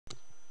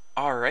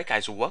Alright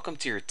guys, welcome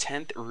to your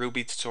 10th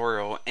Ruby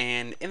tutorial,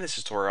 and in this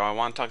tutorial I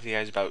want to talk to you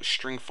guys about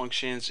string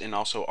functions and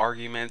also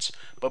arguments.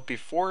 But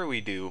before we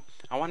do,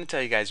 I want to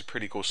tell you guys a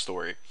pretty cool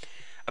story.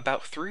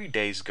 About 3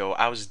 days ago,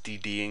 I was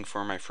DDing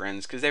for my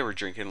friends because they were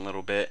drinking a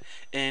little bit,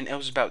 and it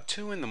was about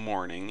 2 in the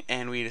morning,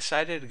 and we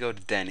decided to go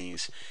to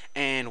Denny's.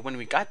 And when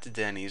we got to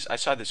Denny's, I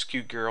saw this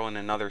cute girl in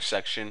another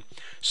section,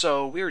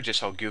 so we were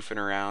just all goofing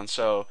around.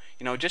 So,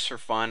 just for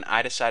fun,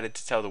 I decided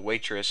to tell the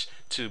waitress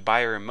to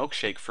buy her a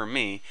milkshake for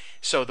me.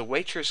 So the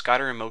waitress got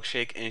her a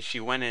milkshake, and she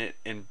went in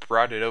and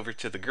brought it over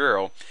to the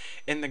girl,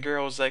 and the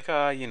girl was like,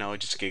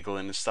 just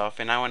giggling and stuff.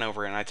 And I went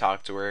over and I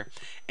talked to her,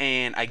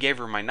 and I gave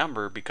her my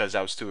number because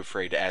I was too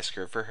afraid to ask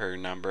her for her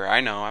number. I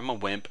know, I'm a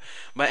wimp.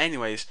 But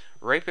anyways,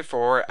 right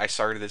before I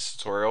started this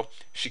tutorial,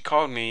 she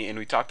called me and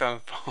we talked on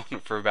the phone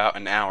for about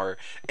an hour,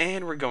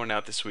 and we're going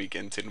out this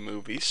weekend to the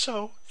movies.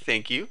 So,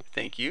 thank you,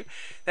 thank you.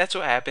 That's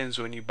what happens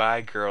when you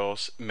buy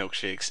girls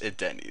milkshakes at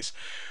Denny's.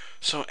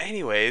 So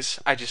anyways,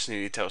 I just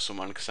need to tell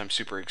someone because I'm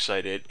super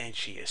excited and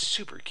she is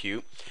super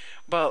cute.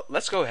 But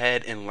let's go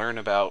ahead and learn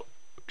about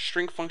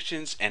string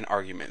functions and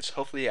arguments.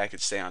 Hopefully I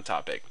could stay on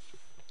topic.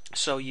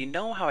 So you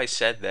know how I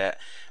said that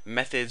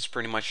methods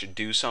pretty much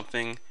do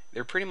something?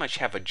 They pretty much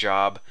have a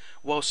job.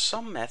 Well,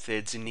 some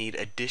methods need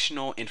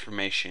additional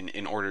information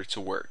in order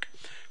to work.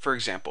 For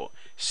example,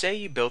 say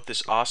you built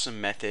this awesome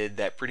method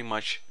that pretty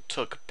much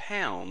took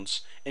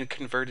pounds and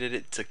converted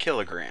it to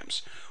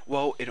kilograms.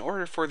 Well, in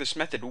order for this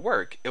method to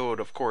work, it would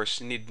of course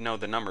need to know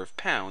the number of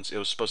pounds it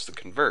was supposed to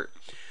convert.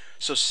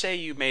 So say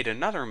you made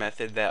another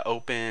method that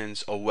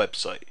opens a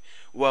website.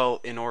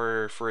 Well, in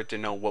order for it to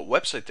know what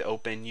website to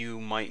open, you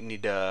might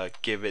need to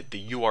give it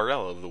the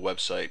URL of the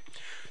website.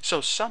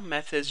 So some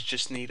methods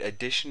just need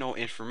additional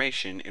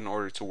information in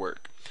order to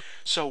work.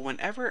 So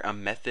whenever a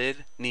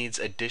method needs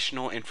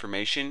additional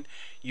information,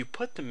 you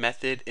put the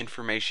method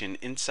information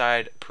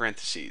inside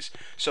parentheses.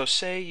 So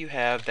say you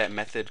have that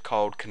method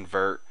called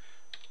convert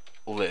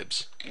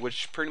libs,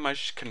 which pretty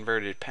much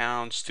converted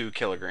pounds to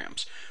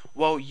kilograms.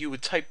 Well, you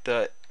would type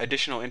the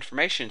additional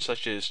information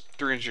such as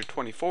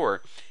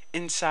 324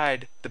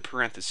 inside the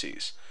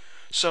parentheses.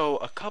 So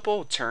a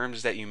couple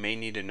terms that you may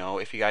need to know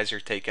if you guys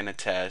are taking a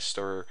test,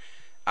 or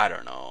I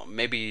don't know,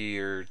 maybe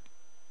you're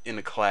in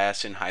a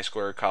class in high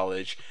school or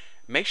college,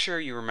 make sure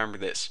you remember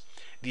this.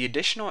 The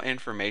additional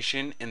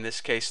information, in this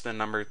case the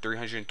number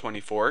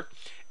 324,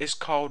 is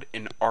called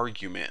an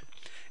argument.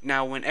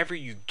 Now whenever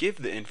you give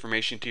the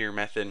information to your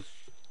method,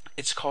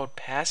 it's called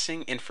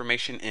passing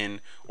information in,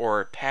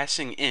 or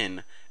passing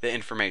in the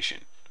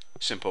information.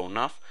 Simple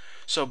enough.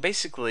 So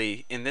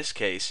basically, in this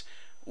case,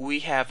 we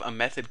have a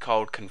method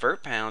called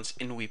convert pounds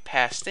and we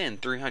passed in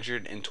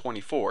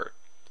 324.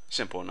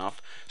 Simple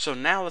enough. So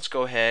now let's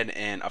go ahead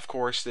and, of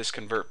course, this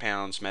convert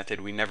pounds method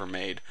we never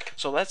made.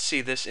 So let's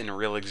see this in a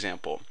real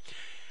example.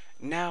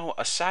 Now,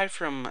 aside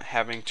from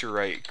having to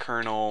write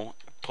kernel,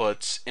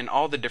 puts, and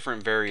all the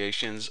different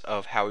variations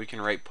of how we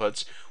can write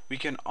puts, we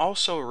can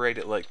also write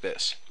it like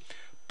this.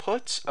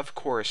 Puts, of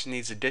course,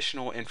 needs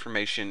additional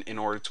information in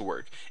order to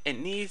work. It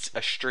needs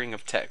a string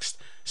of text,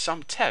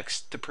 some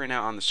text to print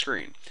out on the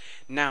screen.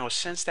 Now,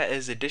 since that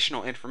is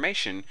additional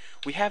information,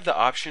 we have the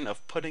option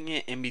of putting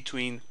it in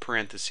between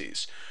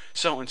parentheses.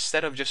 So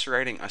instead of just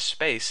writing a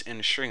space in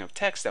a string of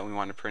text that we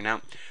want to print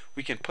out,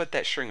 we can put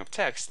that string of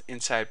text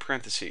inside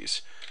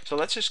parentheses. So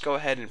let's just go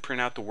ahead and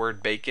print out the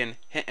word bacon,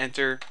 hit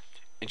enter,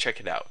 and check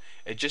it out.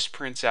 It just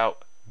prints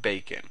out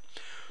bacon.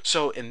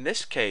 So in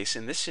this case,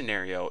 in this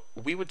scenario,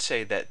 we would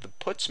say that the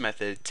puts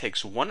method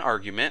takes one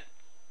argument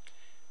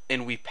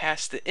and we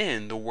passed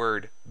in the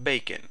word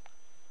bacon.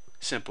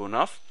 Simple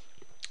enough.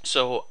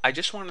 So I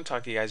just want to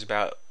talk to you guys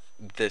about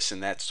this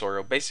and that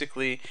tutorial.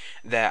 Basically,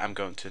 that I'm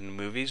going to the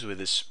movies with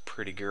this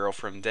pretty girl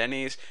from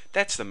Denny's.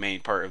 That's the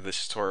main part of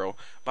this tutorial.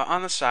 But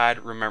on the side,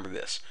 remember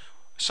this.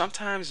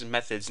 Sometimes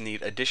methods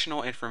need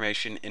additional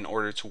information in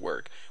order to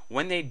work.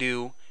 When they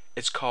do,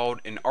 it's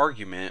called an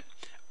argument,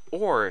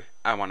 or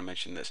I want to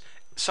mention this,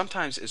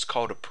 sometimes it's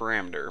called a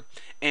parameter,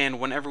 and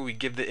whenever we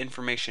give the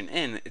information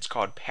in, it's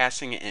called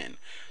passing it in.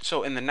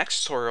 So in the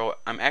next tutorial,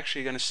 I'm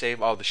actually going to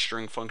save all the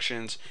string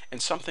functions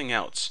and something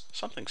else,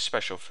 something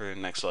special for the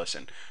next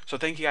lesson. So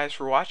thank you guys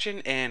for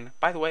watching, and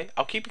by the way,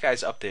 I'll keep you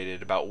guys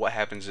updated about what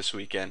happens this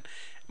weekend.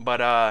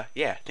 But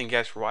yeah, thank you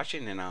guys for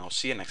watching, and I'll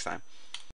see you next time.